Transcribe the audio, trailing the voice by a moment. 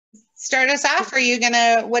start us off? Or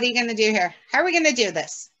what are you gonna do here? How are we gonna do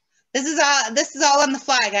this? This is all on the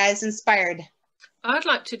fly, guys, inspired. I'd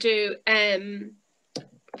like to do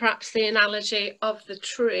perhaps the analogy of the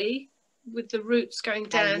tree with the roots going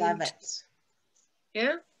down. I love it.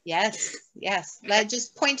 Yeah? Yes.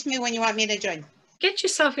 Just point to me when you want me to join. Get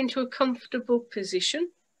yourself into a comfortable position,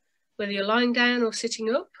 whether you're lying down or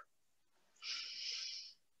sitting up.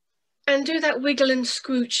 And do that wiggle and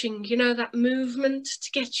scooching, you know, that movement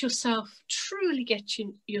to get yourself, truly get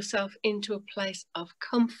yourself into a place of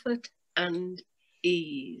comfort and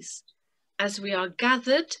ease. As we are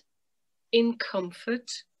gathered in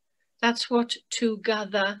comfort, that's what to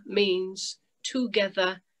gather means.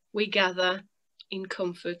 Together we gather in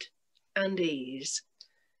comfort and ease.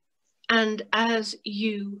 And as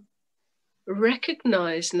you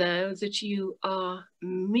recognize now that you are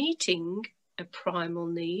meeting a primal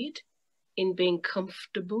need in being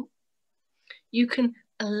comfortable, you can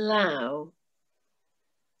allow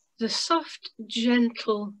the soft,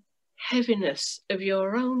 gentle heaviness of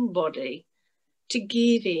your own body to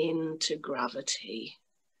give in to gravity.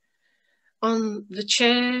 On the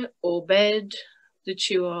chair or bed that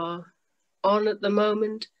you are on at the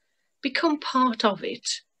moment, become part of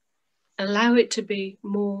it. Allow it to be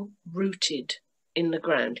more rooted in the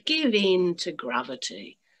ground. Give in to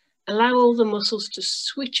gravity. Allow all the muscles to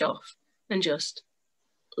switch off and just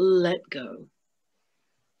let go.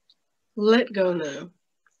 Let go now.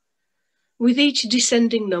 With each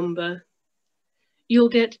descending number, you'll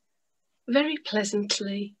get very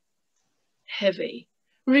pleasantly heavy,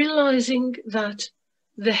 realizing that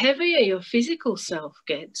the heavier your physical self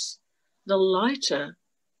gets, the lighter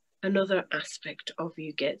another aspect of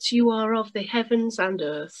you gets. You are of the heavens and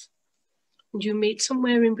earth, and you meet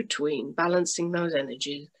somewhere in between, balancing those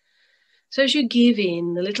energies. So as you give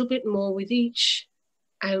in a little bit more with each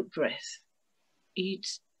out breath,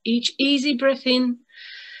 each easy breath in,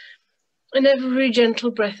 and every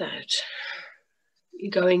gentle breath out,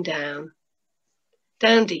 you're going down,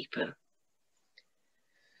 down deeper,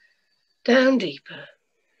 down deeper.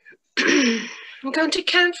 I'm going to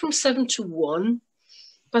count from 7 to 1.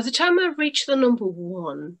 By the time I reach the number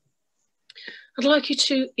 1, I'd like you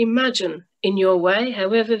to imagine in your way,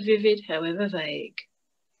 however vivid, however vague,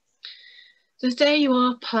 that there you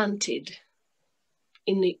are planted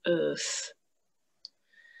in the earth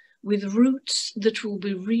with roots that will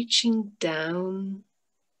be reaching down,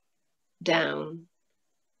 down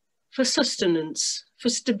for sustenance, for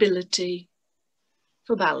stability,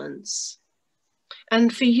 for balance,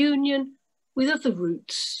 and for union with other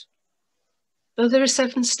roots, though there are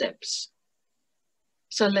 7 steps.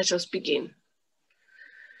 So let us begin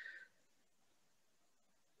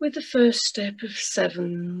with the first step of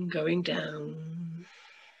 7 going down,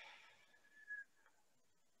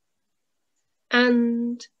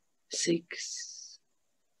 and 6,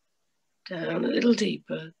 down a little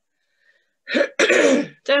deeper,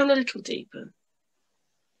 down a little deeper,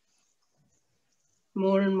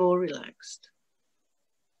 more and more relaxed.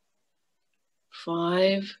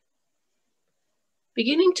 5,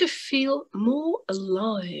 beginning to feel more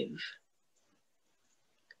alive,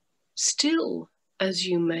 still as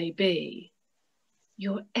you may be,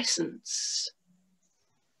 your essence,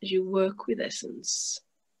 as you work with essence,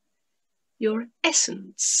 your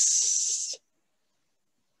essence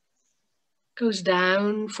goes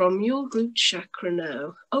down from your root chakra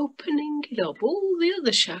now, opening it up. All the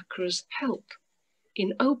other chakras help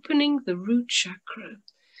in opening the root chakra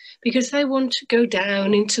because they want to go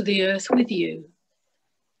down into the earth with you.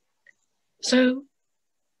 So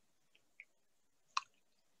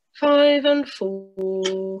 5 and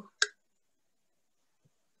 4,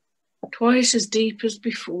 twice as deep as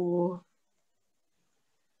before,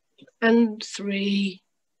 and 3,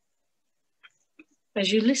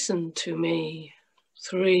 as you listen to me,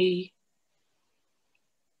 3,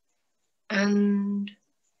 and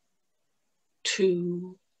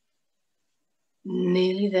 2,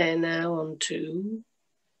 nearly there now on 2,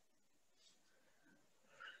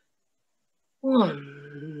 1.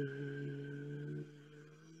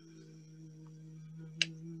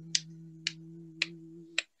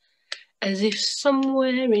 As if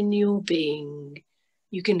somewhere in your being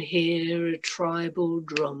you can hear a tribal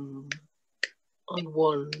drum on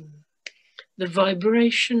 1, the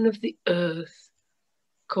vibration of the earth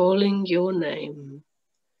calling your name.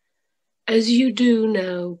 As you do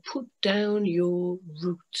now, put down your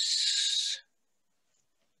roots,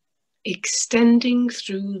 extending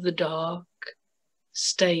through the dark,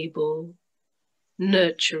 stable,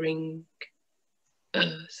 nurturing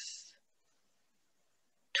earth,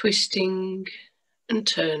 twisting and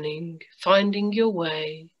turning, finding your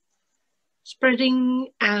way spreading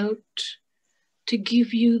out to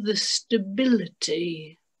give you the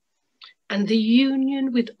stability and the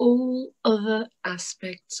union with all other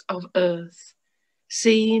aspects of Earth,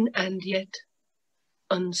 seen and yet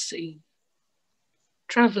unseen.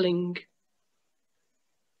 Travelling,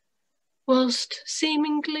 whilst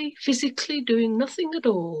seemingly physically doing nothing at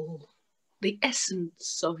all, the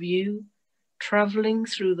essence of you travelling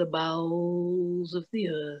through the bowels of the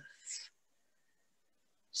earth,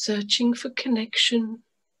 searching for connection,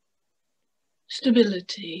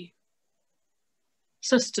 stability,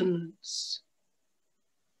 sustenance,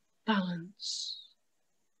 balance.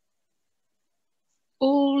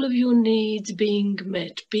 All of your needs being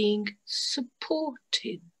met, being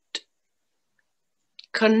supported,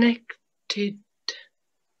 connected,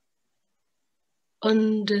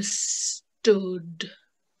 understood,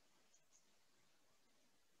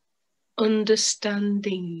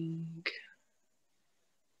 understanding,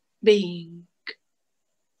 being,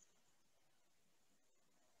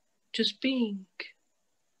 just being,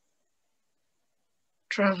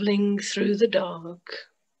 traveling through the dark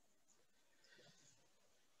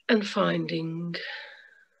and finding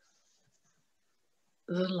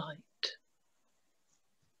the light.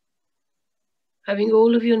 Having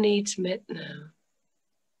all of your needs met now.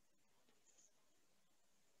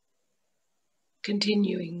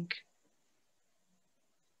 Continuing.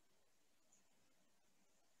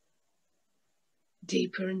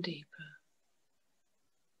 Deeper and deeper.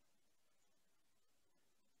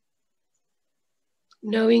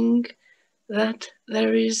 Knowing that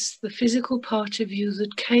there is the physical part of you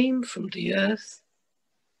that came from the earth,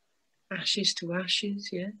 ashes to ashes,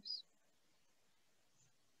 yes.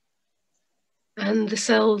 And the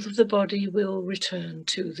cells of the body will return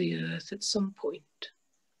to the earth at some point.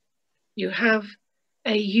 You have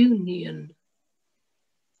a union,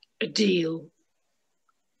 a deal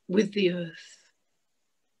with the earth.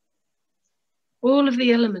 All of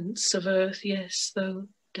the elements of earth, yes, though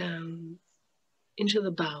down into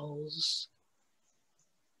the bowels,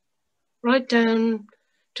 right down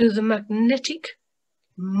to the magnetic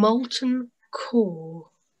molten core.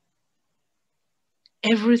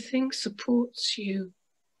 Everything supports you,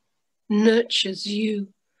 nurtures you,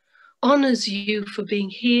 honors you for being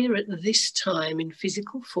here at this time in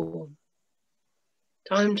physical form.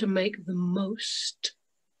 Time to make the most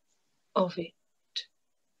of it.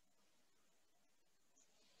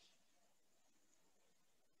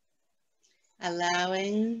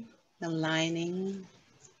 Allowing, aligning,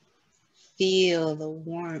 feel the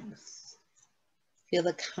warmth, feel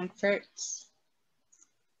the comfort,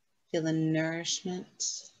 feel the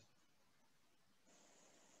nourishment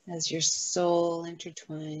as your soul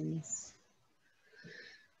intertwines.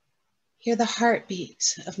 Hear the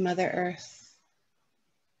heartbeat of Mother Earth.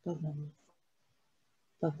 Boom, boom,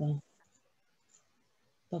 boom,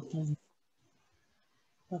 boom,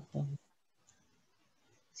 boom, boom.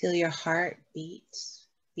 Feel your heart beat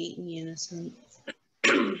in unison.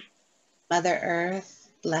 Mother Earth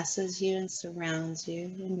blesses you and surrounds you,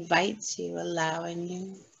 invites you,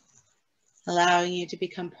 allowing you to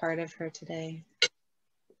become part of her today.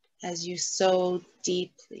 As you so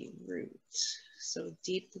deeply root, so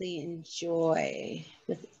deeply enjoy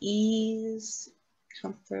with ease,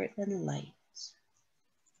 comfort, and light.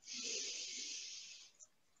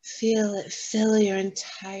 Feel it fill your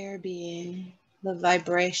entire being. The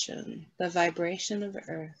vibration of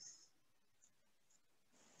earth,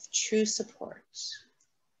 true support,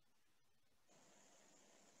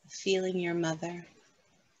 feeling your mother,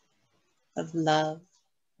 of love,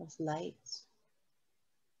 of light,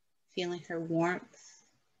 feeling her warmth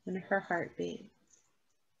and her heartbeat.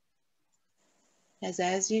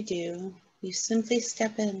 As you do, you simply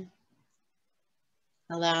step in,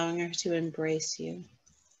 allowing her to embrace you,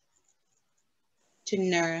 to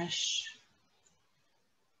nourish.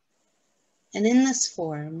 And in this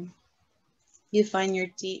form, you find your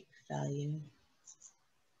deep value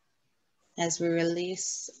as we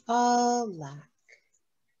release all lack,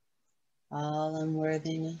 all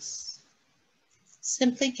unworthiness.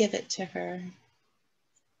 Simply give it to her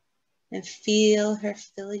and feel her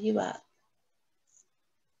fill you up.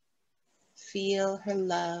 Feel her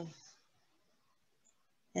love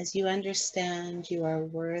as you understand you are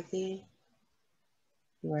worthy,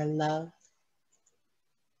 you are loved,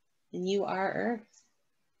 and you are earth.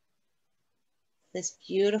 This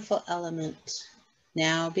beautiful element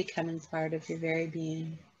now becoming part of your very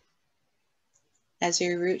being. As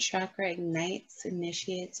your root chakra ignites,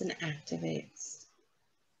 initiates, and activates.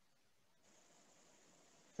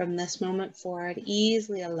 From this moment forward,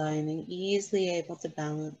 easily aligning, easily able to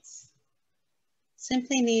balance.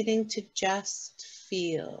 Simply needing to just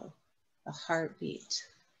feel a heartbeat.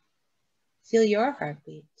 Feel your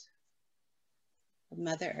heartbeat of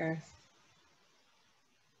Mother Earth.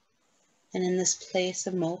 And in this place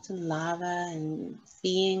of molten lava and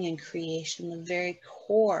being and creation, the very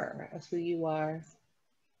core of who you are,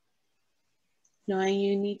 knowing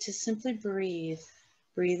you need to simply breathe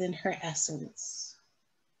in her essence.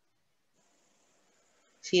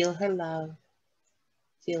 Feel her love,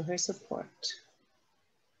 feel her support.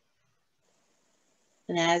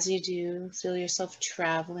 And as you do, feel yourself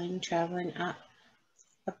traveling up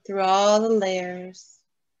through all the layers,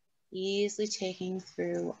 easily taking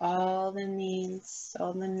through all the needs,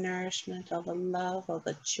 all the nourishment, all the love, all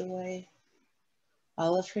the joy,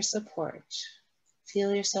 all of her support.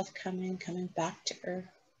 Feel yourself coming back to earth.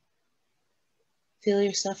 Feel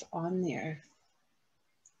yourself on the earth,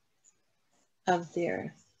 of the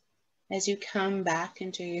earth. As you come back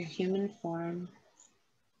into your human form,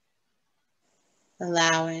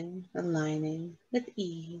 allowing, aligning with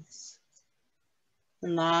ease.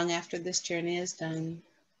 And long after this journey is done,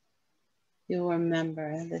 you'll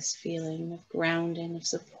remember this feeling of grounding, of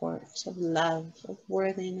support, of love, of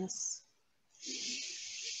worthiness.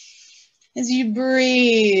 As you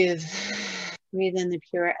breathe in the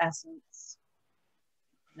pure essence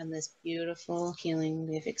of this beautiful healing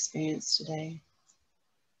we've experienced today.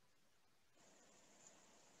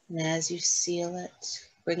 And as you seal it,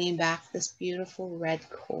 bringing back this beautiful red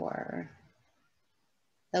core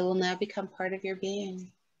that will now become part of your being,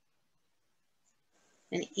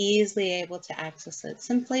 and easily able to access it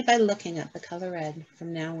simply by looking at the color red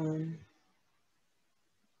from now on.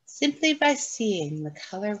 Simply by seeing the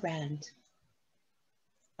color red,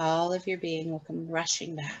 all of your being will come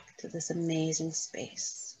rushing back to this amazing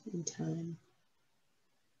space and time.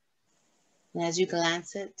 And as you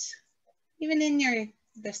glance it, even in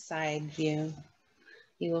the side view,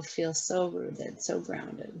 you will feel so rooted, so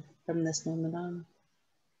grounded from this moment on.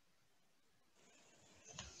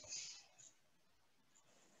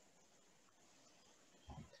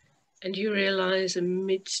 And you realize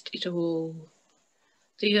amidst it all,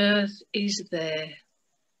 the earth is there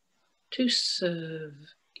to serve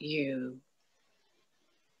you.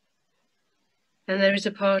 And there is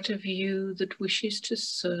a part of you that wishes to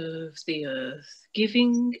serve the earth,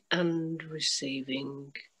 giving and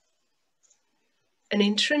receiving. An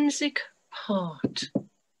intrinsic part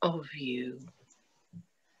of you.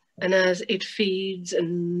 And as it feeds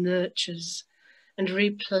and nurtures and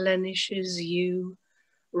replenishes you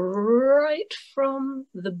right from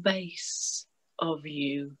the base of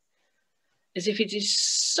you, as if it is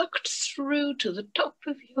sucked through to the top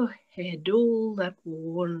of your head, all that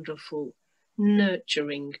wonderful,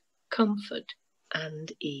 nurturing comfort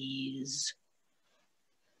and ease.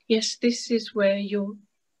 Yes, this is where your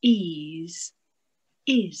ease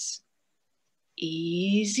is.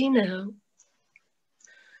 Easy now.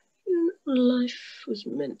 Life was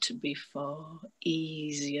meant to be far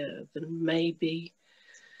easier than maybe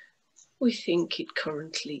we think it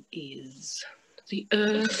currently is. The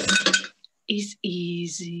earth is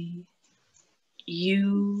easy.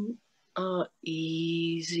 You are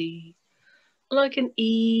easy, like an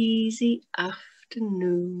easy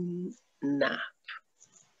afternoon nap.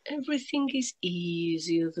 Everything is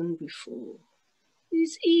easier than before.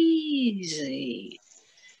 It's easy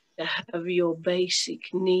to have your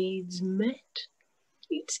basic needs met.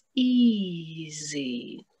 It's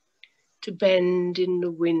easy to bend in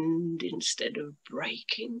the wind instead of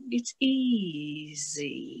breaking. It's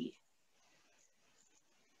easy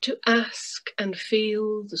to ask and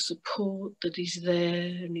feel the support that is there,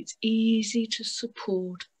 and it's easy to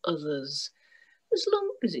support others as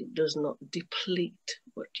long as it does not deplete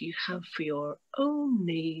what you have for your own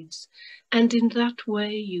needs. And in that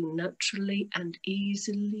way, you naturally and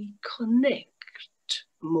easily connect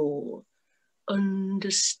more,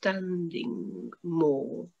 understanding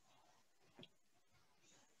more.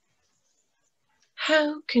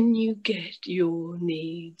 How can you get your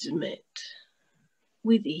needs met?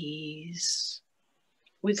 With ease,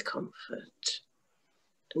 with comfort,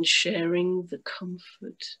 and sharing the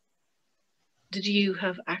comfort that you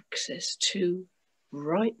have access to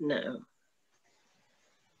right now.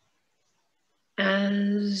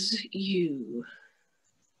 As you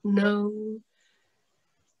know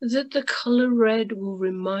that the color red will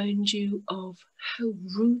remind you of how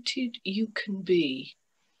rooted you can be,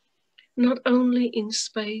 not only in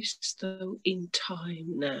space, though in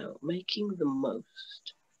time now, making the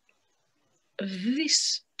most of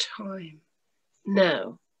this time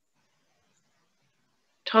now.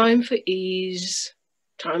 Time for ease,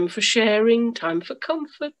 time for sharing, time for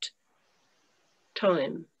comfort,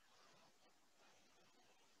 time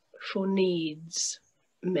for needs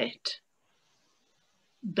met.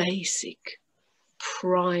 basic,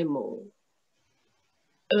 primal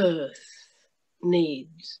earth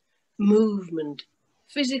needs: movement,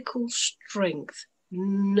 physical strength,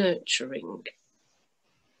 nurturing.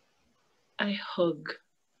 A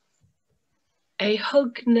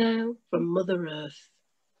hug now from Mother Earth.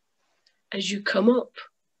 As you come up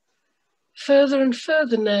further and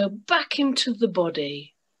further now back into the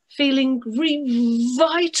body, feeling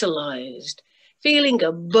revitalized, feeling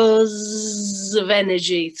a buzz of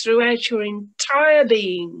energy throughout your entire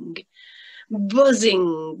being,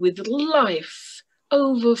 buzzing with life,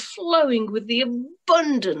 overflowing with the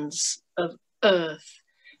abundance of earth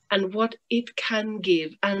and what it can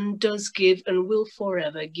give and does give and will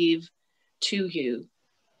forever give to you.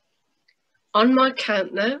 On my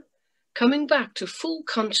count now, coming back to full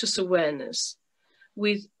conscious awareness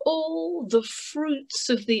with all the fruits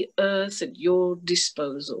of the earth at your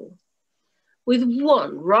disposal, with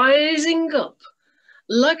one rising up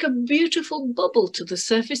like a beautiful bubble to the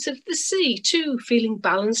surface of the sea, 2 feeling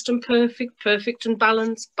balanced and perfect, perfect and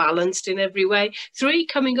balanced, balanced in every way, 3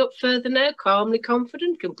 coming up further now, calmly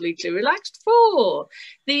confident, completely relaxed, 4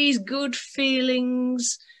 these good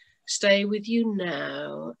feelings stay with you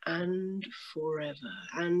now and forever,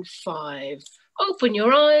 and 5 open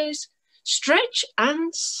your eyes, stretch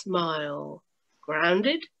and smile,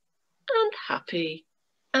 grounded and happy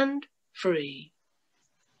and free.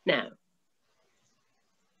 Now.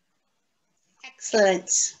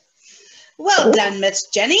 Excellent. Well done, Miss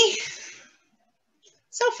Jennie.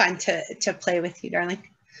 So fun to play with you, darling.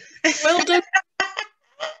 Well done.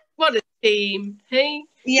 What a team, hey?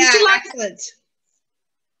 Yeah, excellent.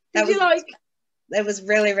 It was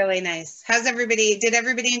really, really nice. How's everybody? Did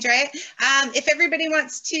everybody enjoy it? If everybody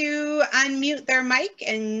wants to unmute their mic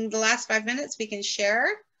in the last 5 minutes, we can share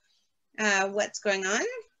what's going on.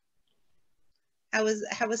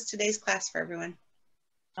 How was today's class for everyone?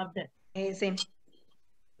 Loved it. Amazing. It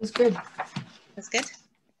was good. It was good?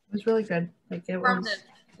 It was really good. Like it was,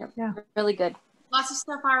 yeah, really good. Lots of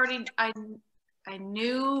stuff I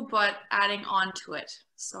knew, but adding on to it.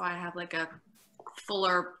 So I have like a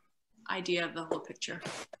fuller idea of the whole picture.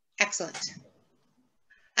 Excellent.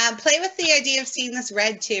 Play with the idea of seeing this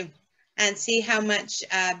red too, and see how much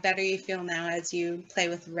better you feel now as you play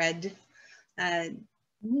with red.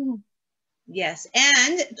 Yes,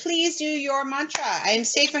 and please do your mantra. I am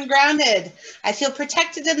safe and grounded. I feel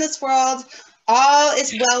protected in this world. All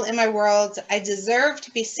is well in my world. I deserve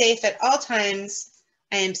to be safe at all times.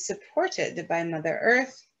 I am supported by Mother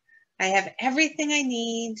Earth. I have everything I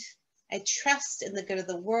need. I trust in the good of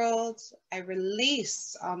the world. I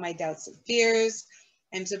release all my doubts and fears.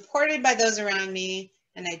 I'm supported by those around me,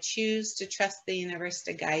 and I choose to trust the universe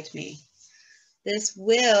to guide me. This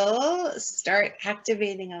will start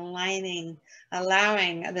activating, aligning,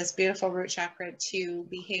 allowing this beautiful root chakra to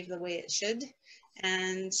behave the way it should,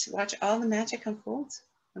 and watch all the magic unfold.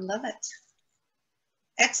 I love it.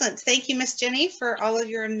 Excellent. Thank you, Miss Jennie, for all of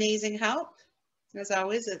your amazing help. As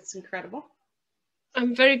always, it's incredible.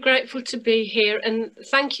 I'm very grateful to be here, and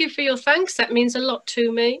thank you for your thanks. That means a lot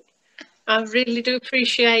to me. I really do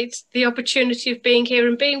appreciate the opportunity of being here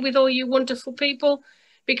and being with all you wonderful people,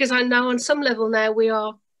 because I know on some level now we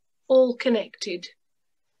are all connected.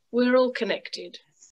 We're all connected.